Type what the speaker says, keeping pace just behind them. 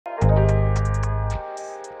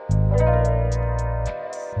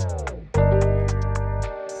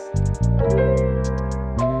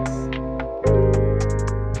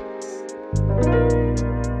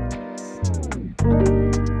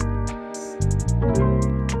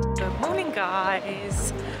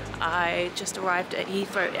guys, I just arrived at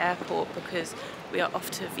Heathrow Airport because we are off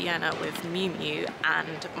to Vienna with Miu Miu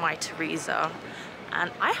and Mytheresa,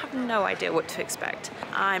 and I have no idea what to expect.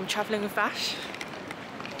 I'm traveling with Vash,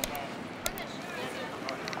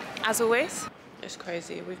 as always. It's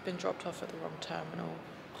crazy, we've been dropped off at the wrong terminal.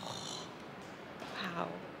 Oh, how?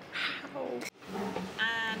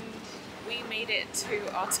 And we made it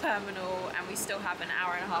to our terminal and we still have an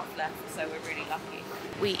hour and a half left, so we're really lucky.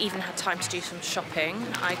 We even had time to do some shopping.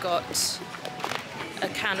 I got a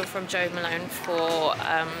candle from Jo Malone for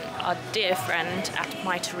our dear friend at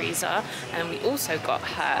Mytheresa, and we also got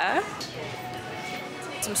her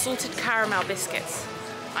some salted caramel biscuits.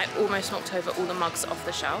 I almost knocked over all the mugs off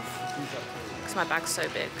the shelf because my bag's so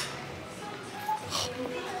big.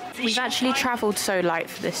 We've actually travelled so light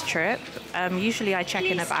for this trip. Usually I check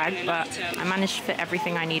in a bag, but I managed to fit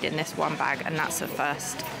everything I need in this one bag, and that's a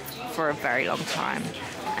first for a very long time.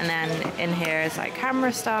 And then in here is like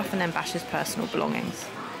camera stuff and then Bash's personal belongings.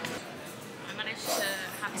 I managed to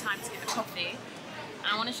have time to get a coffee,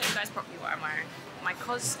 and I want to show you guys properly what I'm wearing. My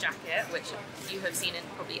COS jacket, which you have seen in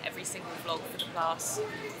probably every single vlog for the past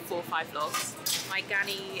 4 or 5 vlogs. My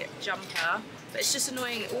Ganni jumper, but it's just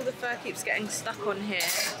annoying, all the fur keeps getting stuck on here,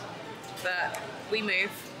 but we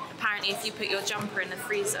move. Apparently if you put your jumper in the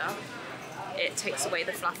freezer, it takes away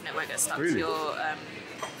the fluff and it won't get stuck to your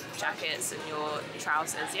jackets and your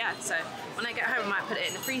trousers. Yeah, so when I get home I might put it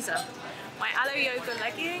in the freezer. My Aloe Yoga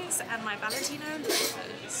leggings and my Valentino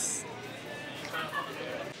loafers.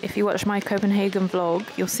 If you watch my Copenhagen vlog,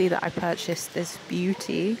 you'll see that I purchased this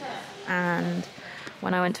beauty, and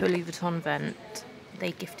when I went to a Louis Vuitton event,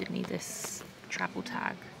 they gifted me this travel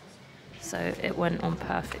tag. So it went on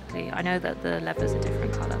perfectly. I know that the leather's a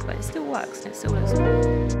different colour, but it still works and it still looks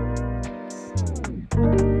good.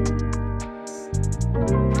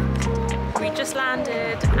 We just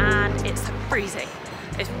landed and it's freezing.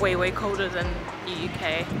 It's way colder than the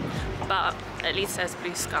UK, but at least there's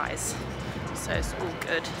blue skies. So it's all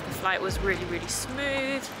good. The flight was really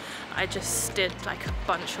smooth. I just did like a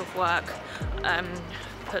bunch of work,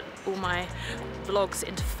 put all my vlogs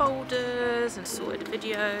into folders and sorted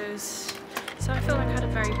videos. So I feel like I had a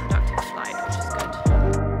very productive flight, which is good.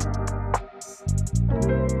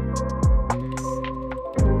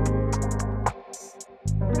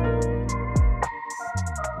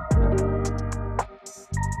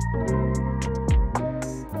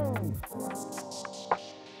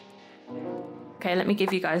 Okay, let me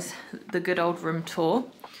give you guys the good old room tour.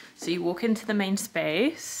 So you walk into the main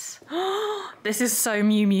space. This is so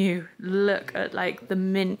Miu Miu. Look at like the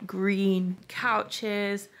mint green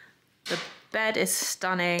couches. The bed is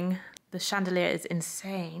stunning. The chandelier is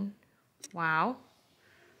insane. Wow.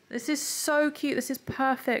 This is so cute. This is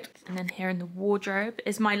perfect. And then here in the wardrobe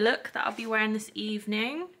is my look that I'll be wearing this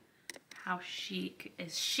evening. How chic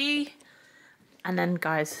is she? And then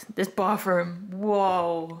guys, this bathroom,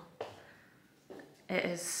 whoa. It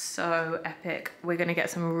is so epic. We're gonna get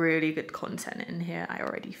some really good content in here. I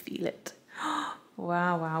already feel it.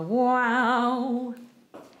 Wow.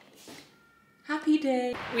 Happy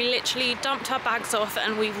day. We literally dumped our bags off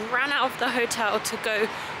and we ran out of the hotel to go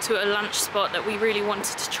to a lunch spot that we really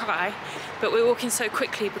wanted to try, but we're walking so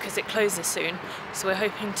quickly because it closes soon. So we're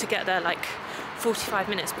hoping to get there like 45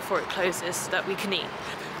 minutes before it closes so that we can eat.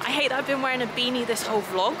 I hate that I've been wearing a beanie this whole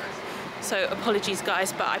vlog, so apologies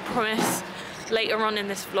guys, but I promise later on in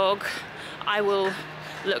this vlog I will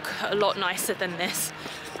look a lot nicer than this.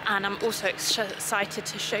 And I'm also excited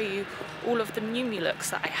to show you all of the Miu Miu looks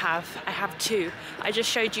that I have. I have 2. I just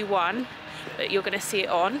showed you one, but you're gonna see it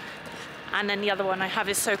on. And then the other one I have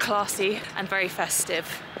is so classy and very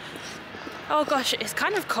festive. Oh gosh, it's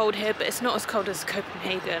kind of cold here, but it's not as cold as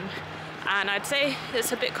Copenhagen. And I'd say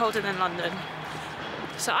it's a bit colder than London.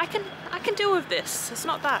 So I can deal with this, it's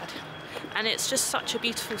not bad. And it's just such a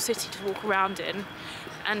beautiful city to walk around in.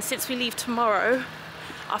 And since we leave tomorrow,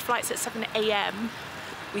 our flight's at 7 AM,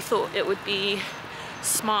 we thought it would be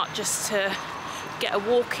smart just to get a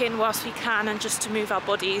walk in whilst we can and just to move our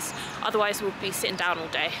bodies. Otherwise we'll be sitting down all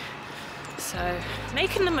day. So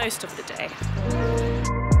making the most of the day.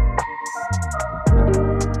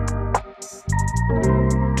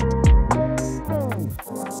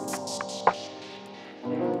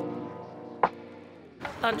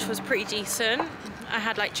 Lunch was pretty decent. I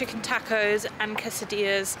had like chicken tacos and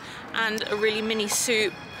quesadillas and a really mini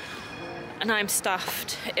soup, and I'm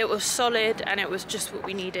stuffed. It was solid and it was just what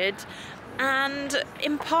we needed. And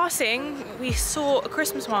in passing, we saw a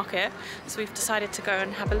Christmas market, so we've decided to go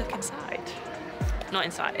and have a look inside. Not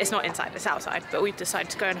inside, it's not inside, it's outside, but we've decided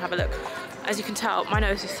to go and have a look. As you can tell, my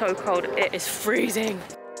nose is so cold, it is freezing.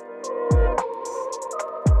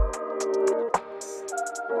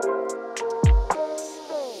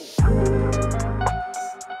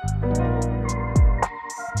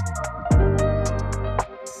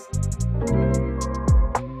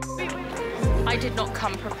 I've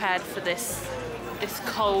come prepared for this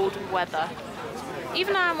cold weather.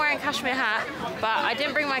 Even though I'm wearing a cashmere hat, but I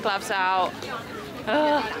didn't bring my gloves out.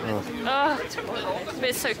 But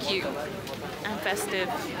it's so cute and festive.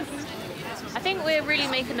 I think we're really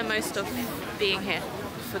making the most of being here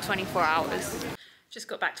for 24 hours. Just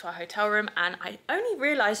got back to our hotel room and I only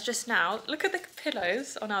realized just now, look at the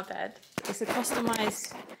pillows on our bed. It's a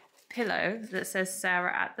customized pillow that says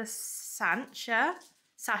Sarah at the Sasha.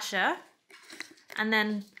 And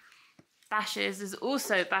then Bashir's is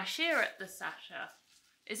also Bashir at the Sasha.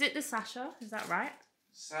 Is it the Sasha? Is that right?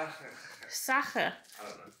 Sacher. I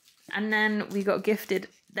don't know. And then we got gifted,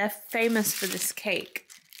 they're famous for this cake.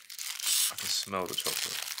 I can smell the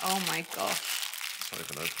chocolate. Oh my gosh. It's not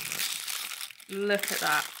even open yet. Look at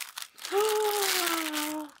that.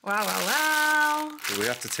 Wow, wow, wow. Do we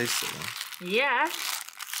have to taste it then? Yeah.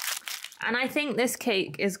 And I think this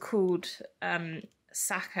cake is called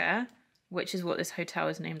Sacher, which is what this hotel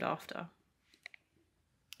is named after.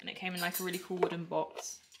 And it came in like a really cool wooden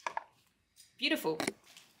box. Beautiful.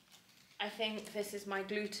 I think this is my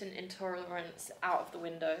gluten intolerance out of the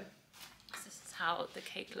window. This is how the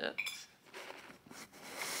cake looks.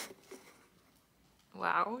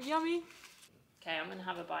 Wow, yummy. Okay, I'm gonna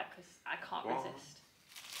have a bite because I can't resist.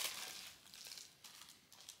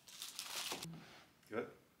 Good.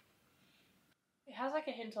 It has like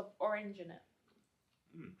a hint of orange in it.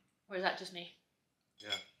 Or is that just me?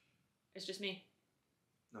 Yeah. It's just me.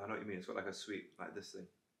 No, I know what you mean. It's got like a sweet, like this thing.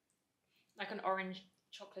 Like an orange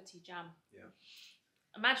chocolatey jam. Yeah.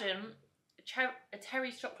 Imagine a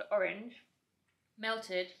Terry's chocolate orange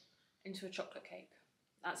melted into a chocolate cake.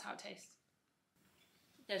 That's how it tastes.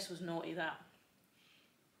 This was naughty, that.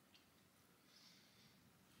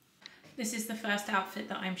 This is the first outfit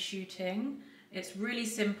that I'm shooting. It's really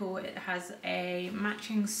simple. It has a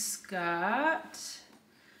matching skirt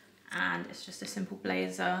and it's just a simple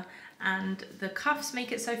blazer, and the cuffs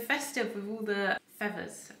make it so festive with all the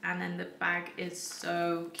feathers, and then the bag is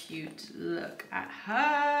so cute. Look at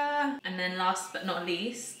her. And then last but not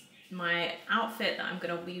least, my outfit that I'm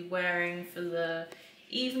gonna be wearing for the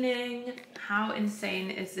evening. How insane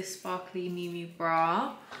is this sparkly Miu Miu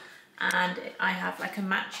bra? And I have like a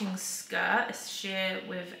matching skirt, it's sheer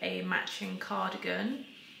with a matching cardigan.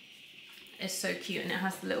 It's so cute, and it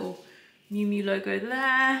has the little Miu Miu logo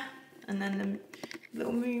there, and then the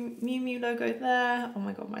little Miu Miu logo there. Oh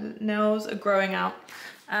my god, my nails are growing out.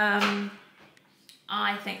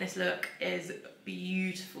 I think this look is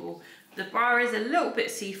beautiful. The bra is a little bit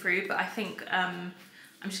see-through, but I think I'm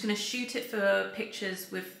just gonna shoot it for pictures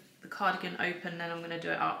with the cardigan open, then I'm gonna do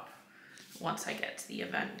it up once I get to the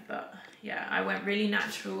event. But yeah, I went really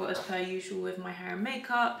natural as per usual with my hair and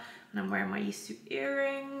makeup, and I'm wearing my Yisu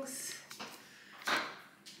earrings.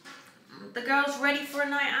 The girl's ready for a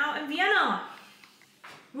night out in Vienna.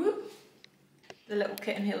 Whoop. The little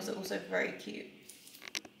kitten heels are also very cute.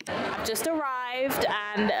 I've just arrived,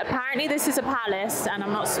 and apparently this is a palace, and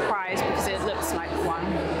I'm not surprised because it looks like one.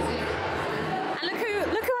 And look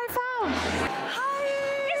who I found. Hi,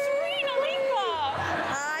 it's Rena Linka.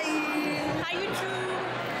 Hi. Hi, you two.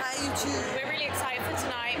 Hi, you too. We're really excited for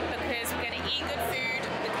tonight because we're going to eat good food.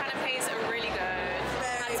 The canapes are really good.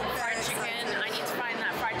 Had some fried chicken. I need to find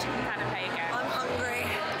that fried chicken canapé again. I'm hungry.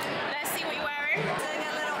 Let's see what you're wearing. Doing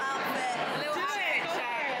a little outfit. A little outfit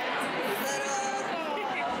check.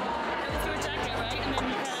 Let's do a jacket, right?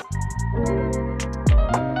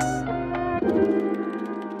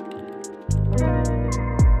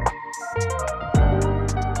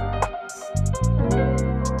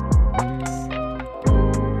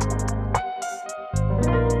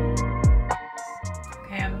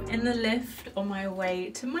 And then in the lift on my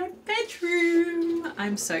way to my bedroom.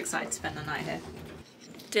 I'm so excited to spend the night here.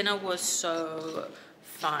 Dinner was so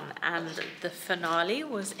fun, and the finale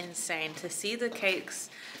was insane. To see the cakes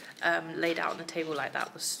laid out on the table like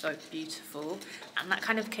that was so beautiful, and that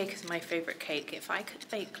kind of cake is my favorite cake. If I could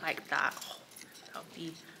bake like that, that would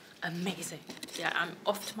be amazing. Yeah, I'm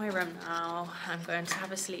off to my room now. I'm going to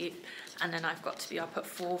have a sleep, and then I've got to be up at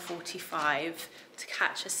 4:45 to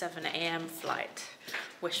catch a 7 AM flight.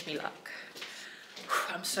 Wish me luck.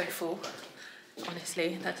 I'm so full,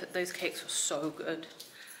 honestly. Those cakes were so good.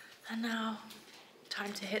 And now,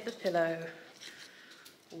 time to hit the pillow.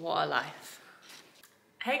 What a life.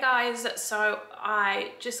 Hey guys, so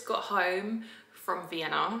I just got home from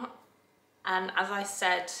Vienna, and as I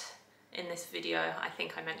said in this video, I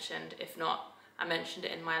think I mentioned, if not, I mentioned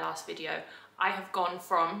it in my last video, I have gone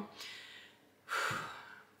from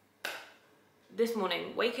this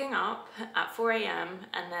morning waking up at 4 AM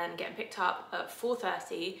and then getting picked up at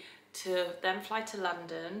 4:30 to then fly to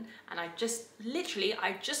London, and I just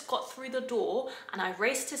got through the door and I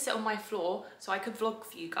raced to sit on my floor so I could vlog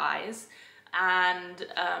for you guys, and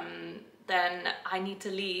then I need to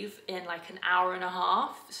leave in like an hour and a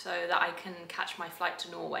half so that I can catch my flight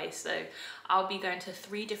to Norway. So I'll be going to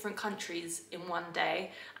 3 different countries in one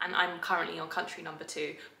day, and I'm currently on country number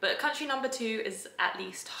 2, but country number 2 is at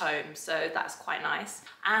least home, so that's quite nice.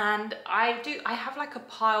 And I have like a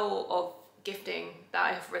pile of gifting that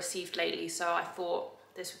I have received lately, so I thought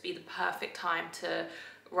this would be the perfect time to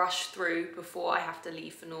rush through before I have to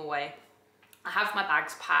leave for Norway. I have my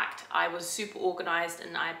bags packed. I was super organized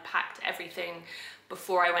and I packed everything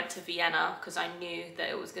before I went to Vienna because I knew that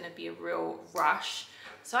it was going to be a real rush.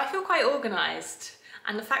 So I feel quite organized,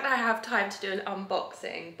 and the fact that I have time to do an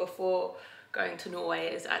unboxing before going to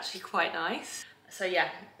Norway is actually quite nice. So yeah,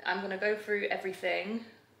 I'm going to go through everything.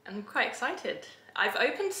 I'm quite excited. I've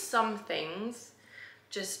opened some things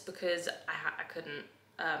just because I couldn't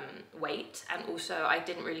wait, and also I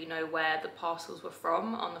didn't really know where the parcels were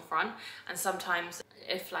from on the front, and sometimes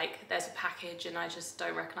if like there's a package and I just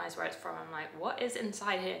don't recognize where it's from, I'm like, what is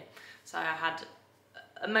inside here? So I had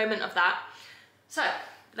a moment of that. So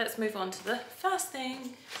let's move on to the first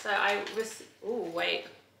thing. So I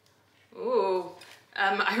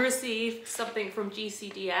received something from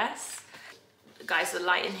GCDS. Guys, the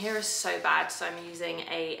light in here is so bad, so I'm using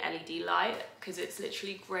a LED light because it's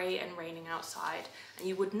literally grey and raining outside, and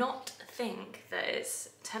you would not think that it's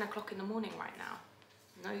 10 o'clock in the morning right now.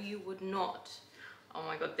 No, you would not. Oh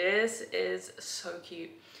my god, this is so cute.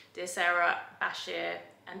 Dear Sarah, Bashir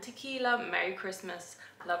and Tequila, Merry Christmas.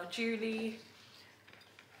 Love, Julie.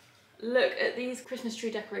 Look at these Christmas tree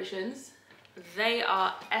decorations. They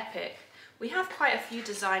are epic. We have quite a few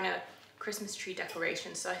designer Christmas tree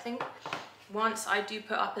decorations, so I think once I do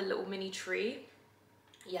put up a little mini tree,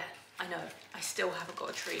 yeah, I know, I still haven't got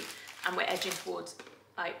a tree, and we're edging towards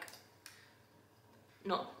like,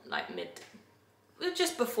 not like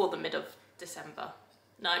just before the mid of December.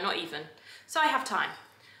 No, not even. So I have time.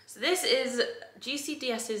 So this is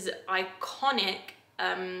GCDS's iconic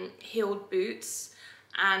heeled boots,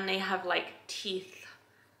 and they have like teeth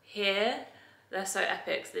here. They're so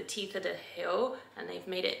epic. So the teeth at the heel, and they've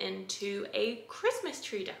made it into a Christmas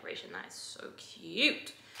tree decoration. That is so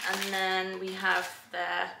cute. And then we have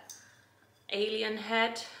their alien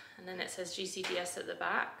head, and then it says GCDS at the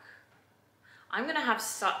back. I'm gonna have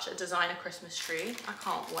such a designer Christmas tree. I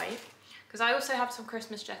can't wait. Because I also have some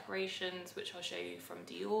Christmas decorations, which I'll show you, from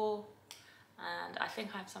Dior. And I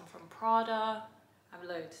think I have some from Prada. I have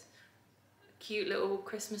loads. Cute little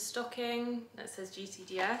Christmas stocking that says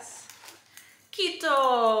GCDS.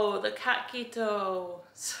 Quito, the cat Quito,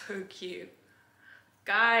 so cute.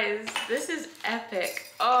 Guys, this is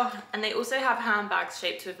epic. Oh, and they also have handbags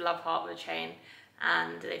shaped with love heart with a chain,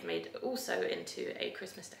 and they've made it also into a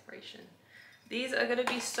Christmas decoration. These are gonna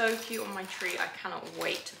be so cute on my tree. I cannot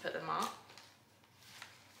wait to put them up.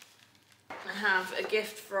 I have a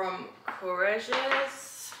gift from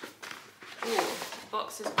Courageous. Ooh, the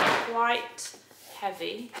box is quite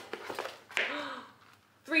heavy.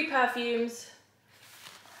 3 perfumes.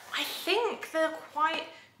 I think they're quite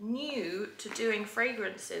new to doing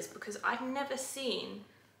fragrances because I've never seen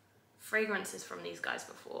fragrances from these guys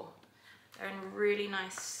before. They're in really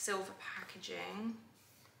nice silver packaging.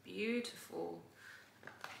 Beautiful.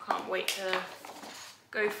 Can't wait to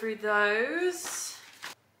go through those.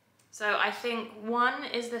 So I think one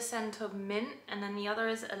is the scent of mint, and then the other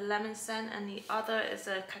is a lemon scent, and the other is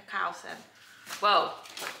a cacao scent. Well,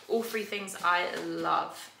 all 3 things I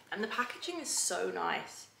love. And the packaging is so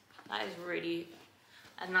nice. That is really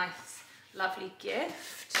a nice, lovely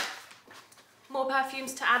gift. More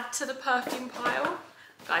perfumes to add to the perfume pile.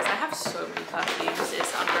 Guys, I have so many perfumes,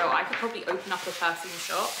 it's unreal. I could probably open up a perfume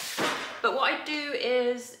shop. But what I do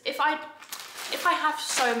is, if I have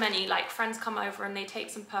so many, like friends come over and they take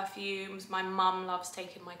some perfumes, my mum loves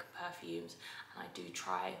taking my perfumes, and I do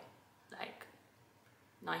try like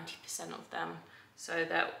 90% of them. So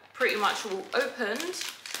they're pretty much all opened.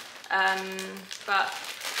 But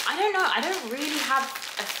I don't know, I don't really have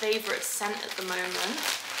a favorite scent at the moment.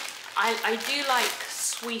 I do like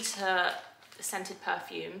sweeter scented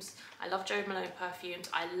perfumes. I love Jo Malone perfumes.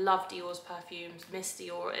 I love Dior's perfumes. Miss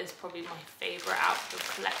Dior is probably my favorite out of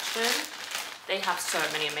the collection. They have so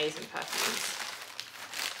many amazing perfumes.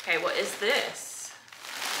 Okay, what is this?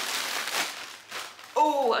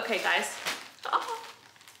 Oh, okay guys. Oh.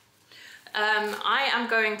 I am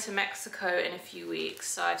going to Mexico in a few weeks,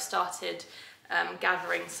 so I've started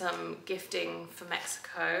gathering some gifting for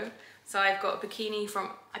Mexico. So I've got a bikini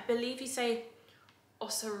from, I believe you say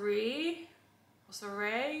Osari.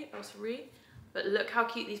 But look how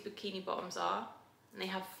cute these bikini bottoms are. And they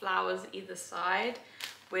have flowers either side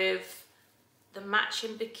with the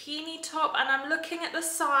matching bikini top. And I'm looking at the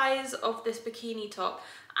size of this bikini top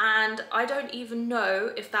and I don't even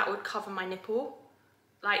know if that would cover my nipple.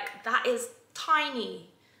 Like, that is tiny.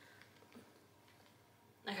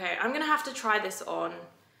 Okay, I'm gonna have to try this on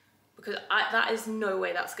because that is no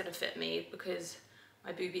way that's gonna fit me because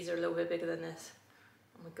my boobies are a little bit bigger than this.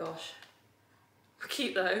 Oh my gosh.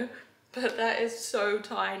 Cute though, but that is so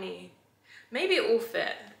tiny. Maybe it will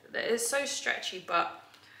fit. It's so stretchy, but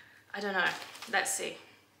I don't know. Let's see.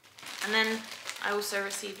 And then I also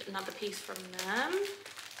received another piece from them.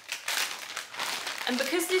 And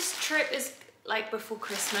because this trip is like before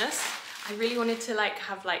Christmas, I really wanted to like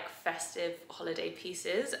have like festive holiday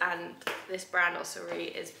pieces, and this brand also really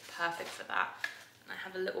is perfect for that. And I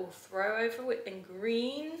have a little throw over it in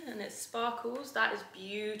green and it sparkles. That is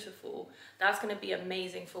beautiful. That's gonna be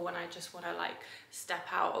amazing for when I just wanna like step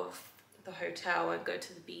out of the hotel and go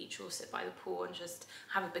to the beach or sit by the pool and just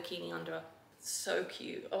have a bikini under. So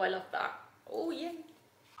cute. Oh, I love that. Oh yeah.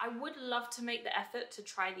 I would love to make the effort to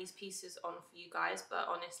try these pieces on for you guys, but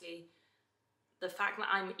honestly, the fact that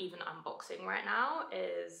I'm even unboxing right now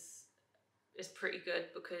is pretty good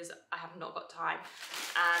because I have not got time.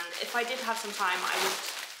 And if I did have some time, I would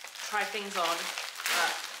try things on,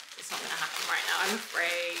 but it's not gonna happen right now, I'm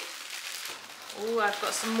afraid. Oh, I've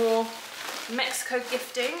got some more Mexico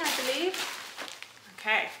gifting, I believe.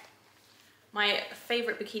 Okay. My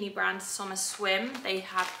favorite bikini brand, Summer Swim. They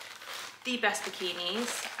have the best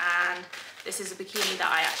bikinis, and this is a bikini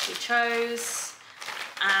that I actually chose.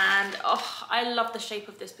 And oh, I love the shape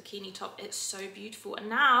of this bikini top. It's so beautiful. And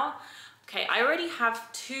now, okay, I already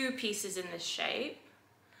have 2 pieces in this shape,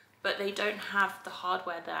 but they don't have the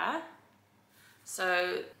hardware there.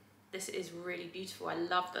 So this is really beautiful. I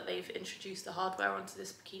love that they've introduced the hardware onto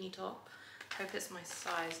this bikini top. I hope it's my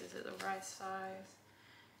size. Is it the right size?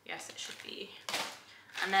 Yes, it should be.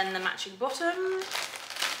 And then the matching bottom.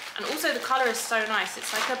 And also the color is so nice.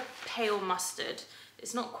 It's like a pale mustard.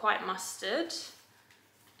 It's not quite mustard.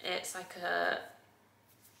 It's like a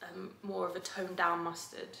more of a toned down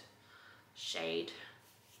mustard shade.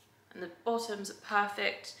 And the bottoms are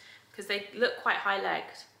perfect because they look quite high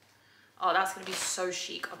legged. Oh, that's gonna be so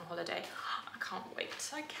chic on holiday. I can't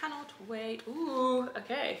wait. I cannot wait. Ooh,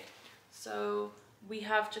 okay. So we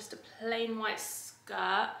have just a plain white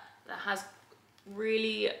skirt that has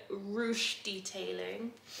really ruche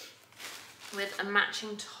detailing with a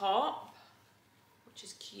matching top, which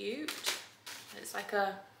is cute. It's like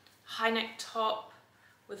a high neck top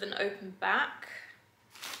with an open back.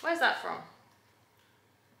 Where's that from?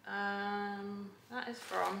 That is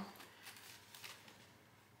from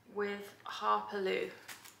With Harperloo.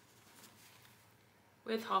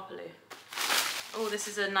 With Harperloo. Oh, this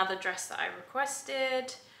is another dress that I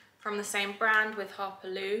requested from the same brand, With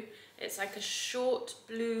Harperloo. It's like a short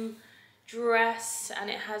blue dress, and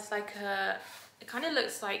it has like it kind of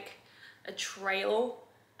looks like a trail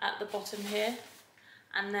at the bottom here,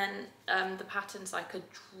 and then the pattern's like a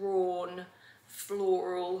drawn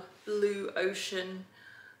floral blue ocean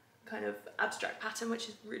kind of abstract pattern, which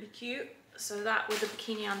is really cute. So that with a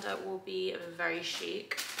bikini under will be very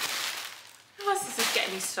chic. Plus, this is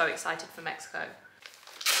getting me so excited for Mexico.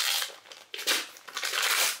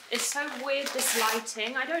 It's so weird, this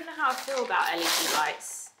lighting. I don't know how I feel about LED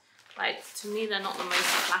lights. Like, to me, they're not the most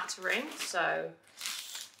flattering, so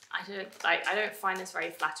I don't find this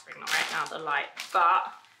very flattering right now, the light,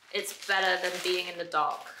 but it's better than being in the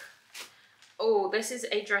dark. Oh, this is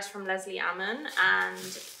a dress from Leslie Ammon,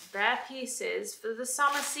 and their pieces for the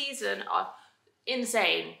summer season are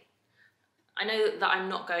insane. I know that I'm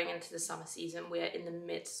not going into the summer season, we're in the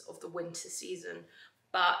midst of the winter season,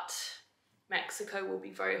 but Mexico will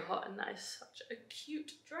be very hot, and that is such a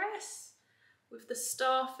cute dress with the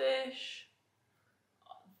starfish.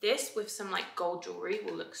 This with some like gold jewelry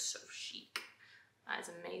will look so chic. That is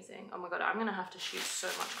amazing. Oh my god, I'm gonna have to shoot so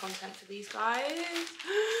much content for these guys.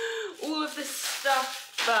 All of this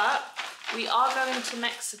stuff, but we are going to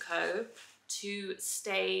Mexico to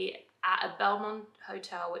stay at a Belmont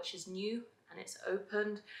hotel, which is new and it's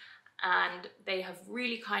opened, and they have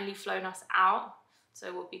really kindly flown us out.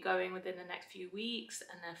 So we'll be going within the next few weeks,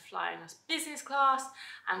 and they're flying us business class,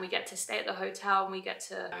 and we get to stay at the hotel, and we get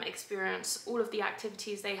to experience all of the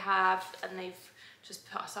activities they have, and they've just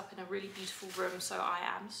put us up in a really beautiful room. So I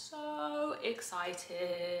am so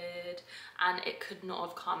excited, and it could not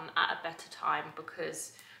have come at a better time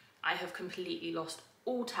because I have completely lost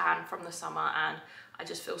all tan from the summer, and I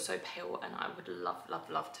just feel so pale, and I would love, love,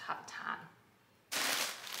 love to have a tan.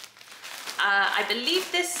 I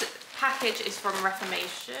believe this package is from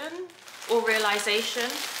Reformation or Realization.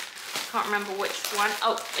 Can't remember which one.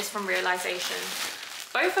 Oh, it's from Realization.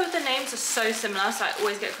 Both of the names are so similar, so I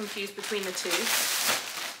always get confused between the two.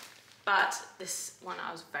 But this one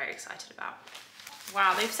I was very excited about.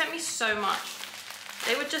 Wow, they've sent me so much.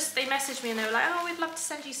 They messaged me and they were like, oh, we'd love to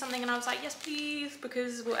send you something. And I was like, yes, please,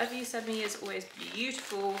 because whatever you send me is always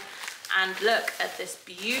beautiful. And look at this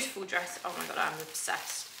beautiful dress. Oh my God, I'm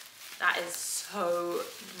obsessed. That is so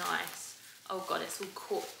nice. Oh God, it's all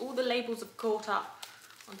caught. All the labels have caught up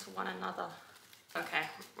onto one another. Okay,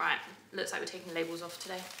 right. Looks like we're taking labels off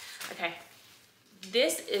today. Okay.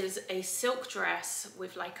 This is a silk dress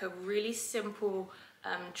with like a really simple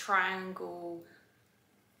triangle.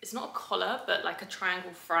 It's not a collar, but like a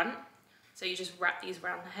triangle front. So you just wrap these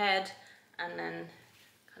around the head and then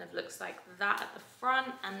kind of looks like that at the front.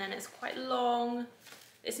 And then it's quite long.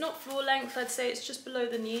 It's not floor length, I'd say it's just below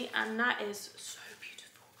the knee. And that is so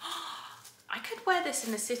beautiful. I could wear this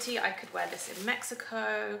in the city. I could wear this in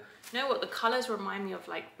Mexico. You know what? The colors remind me of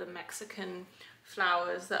like the Mexican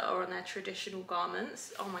flowers that are on their traditional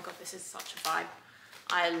garments. Oh my God, this is such a vibe.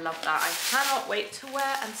 I love that. I cannot wait to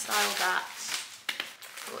wear and style that.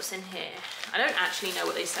 What's in here? I don't actually know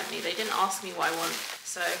what they sent me. They didn't ask me what I want.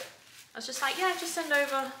 So I was just like, yeah, just send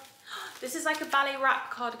over. This is like a ballet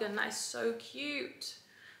wrap cardigan. That is so cute.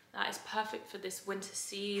 That is perfect for this winter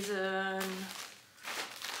season.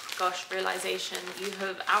 Gosh, Realization, you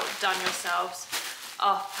have outdone yourselves.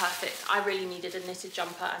 Oh, perfect. I really needed a knitted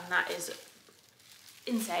jumper and that is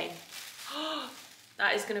insane.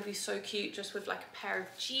 That is gonna be so cute just with like a pair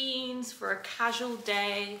of jeans for a casual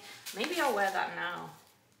day. Maybe I'll wear that now.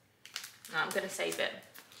 No, I'm gonna save it.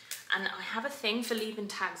 And I have a thing for leaving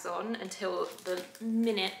tags on until the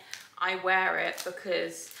minute I wear it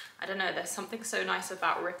because, I don't know, there's something so nice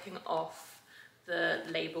about ripping off the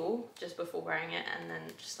label just before wearing it and then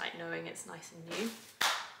just like knowing it's nice and new.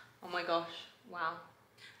 Oh my gosh, wow.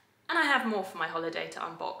 And I have more for my holiday to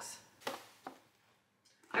unbox.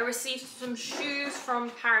 I received some shoes from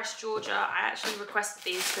Paris, Georgia. I actually requested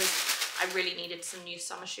these because I really needed some new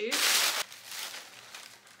summer shoes.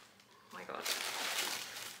 Oh my God.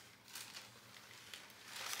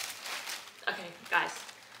 Okay, guys,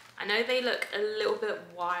 I know they look a little bit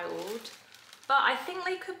wild, but I think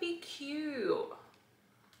they could be cute.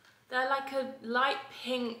 They're like a light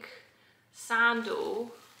pink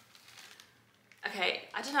sandal. Okay,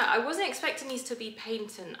 I don't know, I wasn't expecting these to be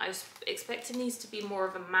painted. I was expecting these to be more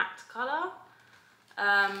of a matte colour.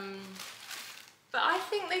 But I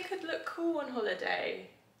think they could look cool on holiday.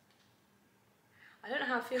 I don't know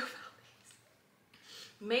how I feel about these.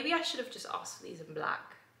 Maybe I should have just asked for these in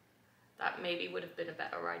black. That maybe would have been a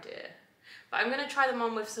better idea. But I'm gonna try them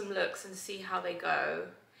on with some looks and see how they go.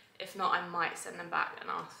 If not, I might send them back and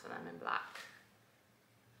ask for them in black.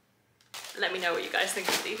 Let me know what you guys think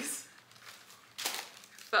of these.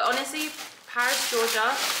 But honestly, Paris,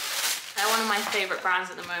 Georgia, they're one of my favorite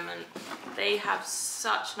brands at the moment. They have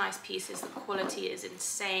such nice pieces. The quality is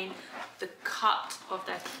insane. The cut of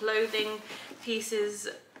their clothing pieces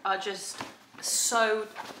are just so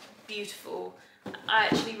beautiful. I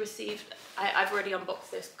actually received, I've already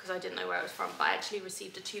unboxed this because I didn't know where it was from, but I actually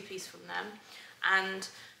received a two-piece from them. And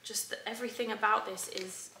just everything about this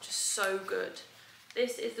is just so good.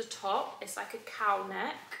 This is the top. It's like a cow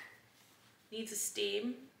neck. Needs a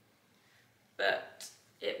steam, but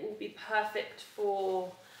it will be perfect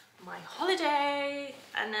for my holiday.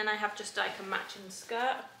 And then I have just like a matching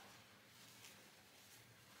skirt.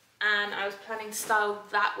 And I was planning to style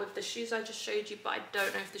that with the shoes I just showed you, but I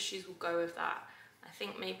don't know if the shoes will go with that. I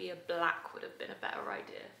think maybe a black would have been a better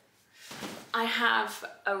idea. I have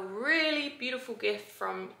a really beautiful gift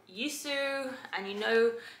from Yisu, and you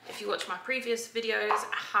know, if you watch my previous videos,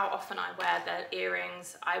 how often I wear their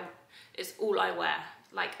earrings. It's all I wear.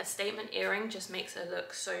 Like a statement earring just makes it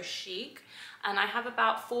look so chic. And I have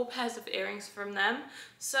about 4 pairs of earrings from them.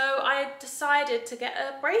 So I decided to get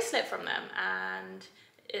a bracelet from them, and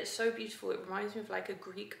it's so beautiful. It reminds me of like a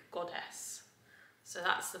Greek goddess. So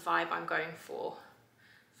that's the vibe I'm going for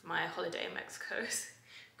my holiday in Mexico.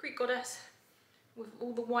 Greek goddess with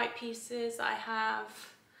all the white pieces I have.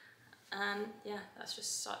 And yeah, that's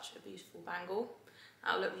just such a beautiful bangle.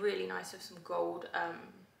 That'll look really nice with some gold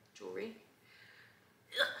jewelry.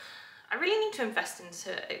 I really need to invest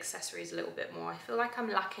into accessories a little bit more. I feel like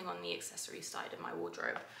I'm lacking on the accessory side of my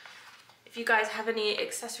wardrobe. If you guys have any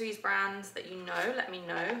accessories brands that you know, let me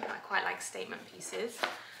know. I quite like statement pieces.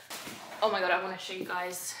 Oh my God, I want to show you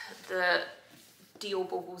guys the Dior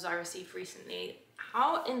baubles I received recently.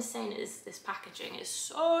 How insane is this packaging? It's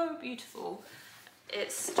so beautiful.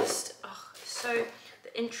 It's just, oh, so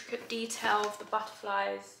the intricate detail of the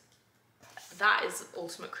butterflies. That is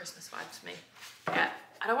ultimate Christmas vibe to me. Yeah,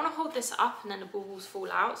 I don't want to hold this up and then the baubles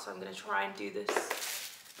fall out, so I'm going to try and do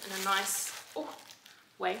this in a nice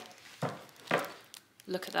way.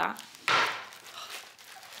 Look at that.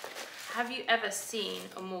 Have you ever seen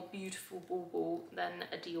a more beautiful bauble than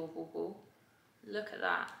a Dior bauble? Look at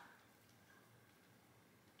that.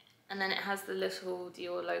 And then it has the little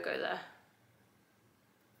Dior logo there.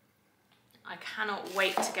 I cannot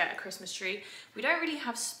wait to get a Christmas tree. We don't really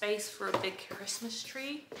have space for a big Christmas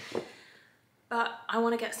tree, but I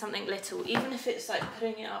want to get something little, even if it's like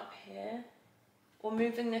putting it up here or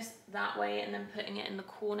moving this that way and then putting it in the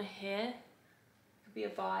corner here. Could be a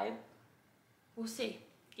vibe. We'll see.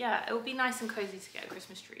 Yeah, it will be nice and cozy to get a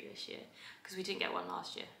Christmas tree this year because we didn't get one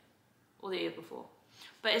last year or the year before.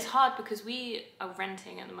 But it's hard because we are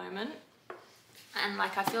renting at the moment, and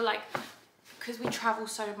like I feel like because we travel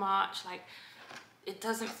so much, like it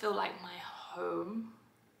doesn't feel like my home.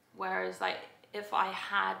 Whereas like if I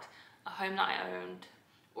had a home that I owned,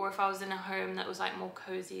 or if I was in a home that was like more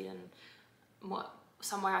cozy and more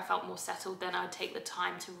somewhere I felt more settled, then I'd take the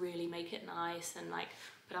time to really make it nice and like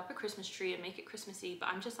put up a Christmas tree and make it Christmassy. But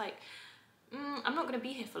I'm just like, I'm not gonna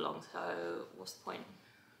be here for long, so what's the point?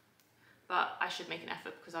 But I should make an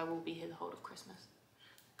effort because I will be here the whole of Christmas.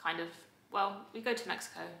 Kind of. Well, we go to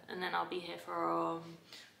Mexico and then I'll be here for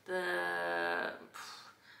I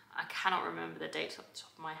cannot remember the dates off the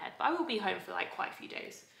top of my head, but I will be home for like quite a few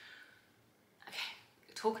days. Okay,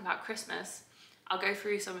 talking about Christmas, I'll go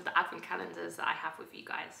through some of the advent calendars that I have with you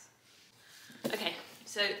guys. Okay,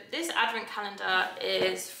 so this advent calendar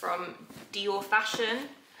is from Dior Fashion.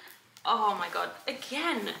 Oh my god,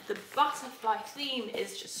 again, the butterfly theme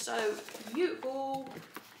is just so beautiful.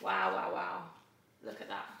 Wow, wow, wow. Look at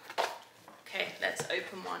that. Okay, let's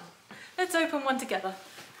open one. Let's open one together.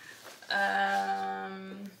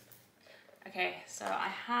 Okay, so I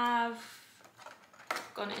have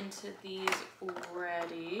gone into these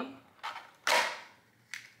already.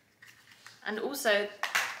 And also,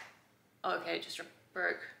 oh, okay, it just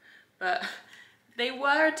broke. But they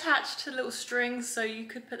were attached to little strings, so you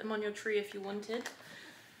could put them on your tree if you wanted.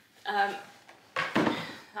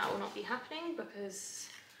 That will not be happening because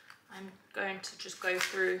I'm going to just go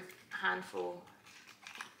through a handful.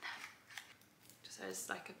 So it's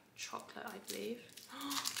like a chocolate, I believe.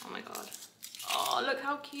 Oh my god. Oh, look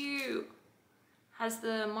how cute. Has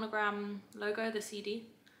the monogram logo, the CD.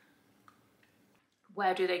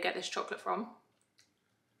 Where do they get this chocolate from?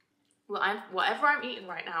 Well, whatever I'm eating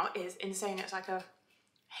right now is insane. It's like a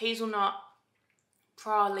hazelnut,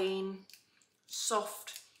 praline,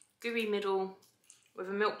 soft, gooey middle with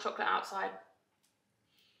a milk chocolate outside.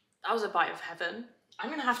 That was a bite of heaven. I'm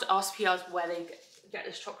gonna have to ask PRs where they get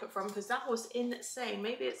this chocolate from because that was insane.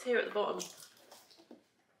 Maybe it's here at the bottom.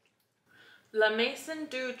 La Maison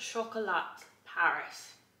du Chocolat,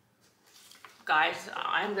 Paris. Guys,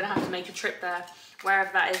 I'm gonna have to make a trip there,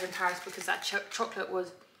 wherever that is in Paris, because that chocolate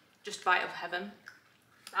was just bite of heaven.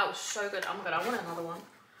 That was so good. Oh my god, I want another one.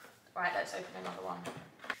 Right, let's open another one.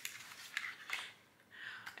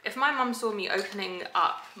 If my mum saw me opening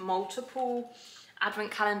up multiple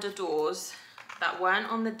advent calendar doors that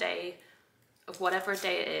weren't on the day of whatever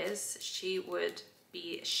day it is, she would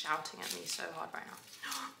be shouting at me so hard right now.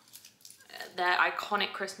 Their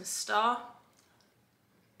iconic Christmas star.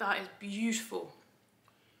 That is beautiful.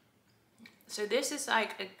 So this is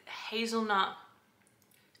like a hazelnut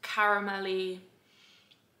caramelly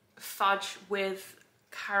fudge with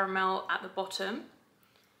caramel at the bottom.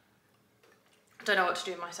 I don't know what to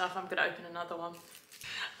do with myself. I'm gonna open another one.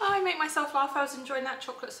 Oh, I make myself laugh. I was enjoying that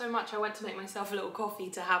chocolate so much. I went to make myself a little coffee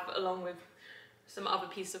to have along with some other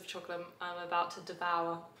piece of chocolate I'm about to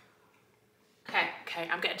devour. Okay,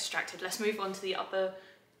 I'm getting distracted. Let's move on to the other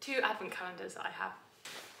two advent calendars that I have.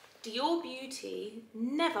 Dior Beauty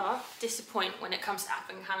never disappoint when it comes to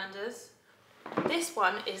advent calendars. This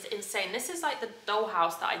one is insane. This is like the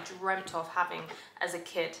dollhouse that I dreamt of having as a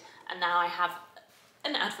kid, and now I have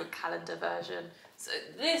an advent calendar version. So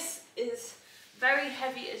this is very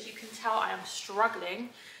heavy, as you can tell. I am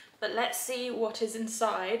struggling, but let's see what is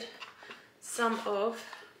inside.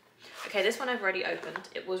 Okay, this one I've already opened.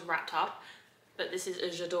 It was wrapped up, but this is a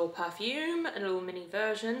J'adore perfume, a little mini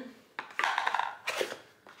version.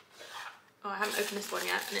 Oh, I haven't opened this one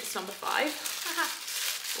yet, and it's number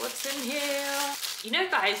 5. What's in here? You know,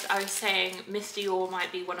 guys, I was saying Miss Dior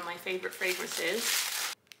might be one of my favorite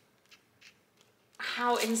fragrances.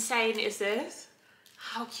 How insane is this?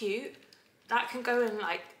 How cute. That can go in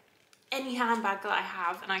like any handbag that I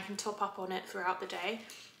have, and I can top up on it throughout the day.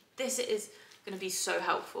 This is gonna be so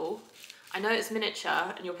helpful. I know it's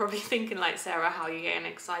miniature, and you're probably thinking like, Sarah, how are you getting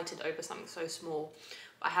excited over something so small?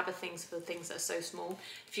 but I have a thing for things that are so small.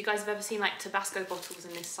 If you guys have ever seen like Tabasco bottles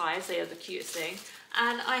in this size, they are the cutest thing.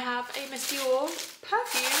 And I have a Miss Dior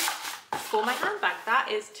perfume for my handbag. That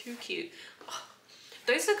is too cute. Oh,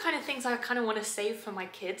 those are the kind of things I kind of want to save for my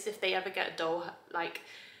kids if they ever get a doll, like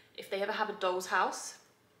if they ever have a doll's house.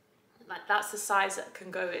 Like that's the size that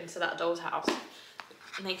can go into that doll's house.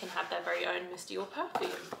 And they can have their very own Miss Dior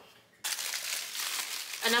perfume.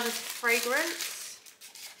 Another fragrance.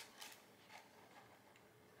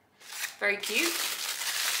 Very cute.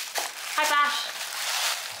 Hi Bash.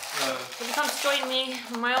 Hello. Can you come to join me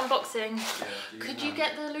in my unboxing? Yeah, Could you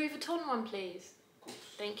get the Louis Vuitton one, please?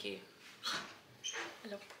 Thank you.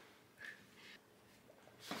 Hello.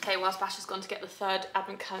 Okay, whilst Bash has gone to get the third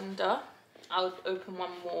advent calendar, I'll open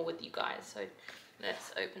one more with you guys. So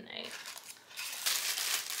let's open a...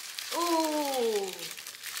 Ooh!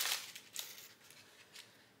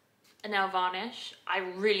 A nail varnish. I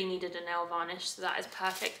really needed a nail varnish, so that is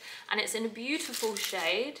perfect. And it's in a beautiful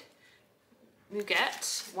shade,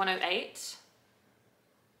 Muguet 108.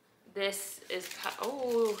 This is,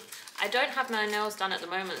 oh, I don't have my nails done at the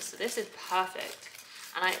moment, so this is perfect.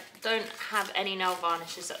 And I don't have any nail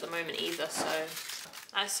varnishes at the moment either, so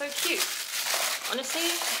that's so cute. Honestly,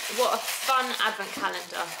 what a fun advent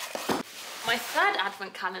calendar. My third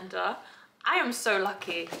advent calendar, I am so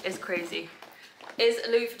lucky, is crazy. Is a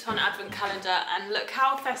Louis Vuitton advent calendar, and look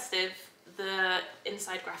how festive the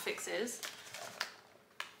inside graphics is.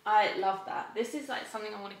 I love that. This is like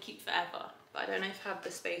something I want to keep forever, but I don't know if I have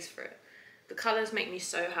the space for it. The colors make me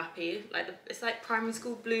so happy. Like it's like primary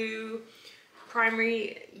school blue,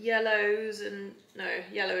 primary yellows, and no,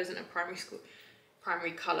 yellow isn't a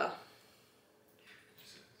primary color.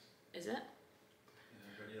 Is it?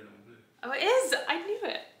 Oh, it is. I knew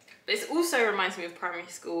it. But it also reminds me of primary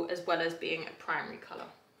school as well as being a primary colour.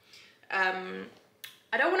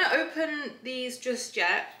 I don't want to open these just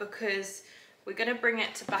yet because we're going to bring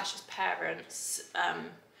it to Bash's parents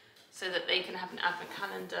so that they can have an advent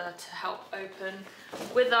calendar to help open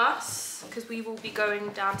with us, because we will be going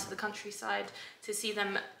down to the countryside to see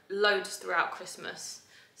them loads throughout Christmas.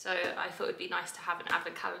 So I thought it'd be nice to have an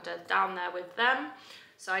advent calendar down there with them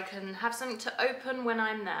so I can have something to open when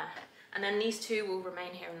I'm there. And then these two will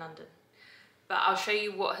remain here in London. But I'll show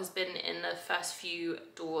you what has been in the first few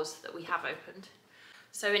doors that we have opened.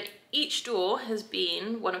 So in each door has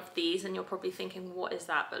been one of these, and you're probably thinking, what is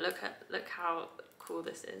that? But look how cool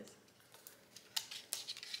this is.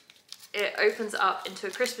 It opens up into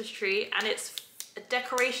a Christmas tree, and it's a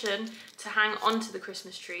decoration to hang onto the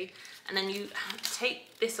Christmas tree. And then you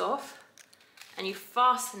take this off and you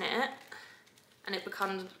fasten it, and it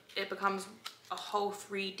becomes a whole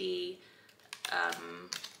 3D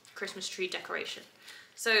Christmas tree decoration.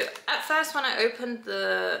 So at first when I opened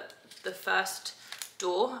the first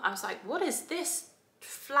door, I was like, what is this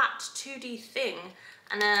flat 2D thing?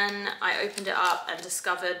 And then I opened it up and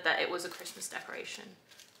discovered that it was a Christmas decoration.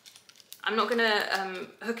 I'm not gonna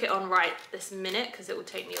hook it on right this minute because it will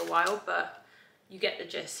take me a while, but you get the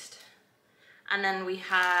gist. And then we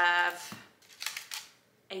have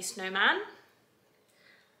a snowman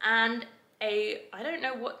and I don't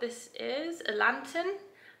know what this is, a lantern,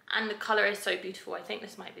 and the colour is so beautiful. I think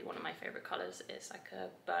this might be one of my favourite colours. It's like a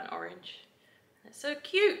burnt orange. It's so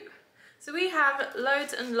cute. So we have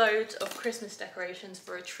loads and loads of Christmas decorations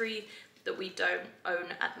for a tree that we don't own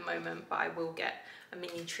at the moment, but I will get a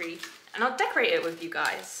mini tree and I'll decorate it with you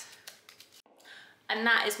guys. And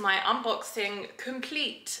that is my unboxing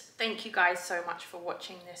complete. Thank you guys so much for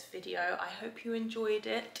watching this video. I hope you enjoyed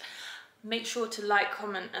it. Make sure to like,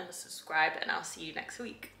 comment and subscribe, and I'll see you next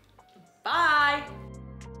week. Bye!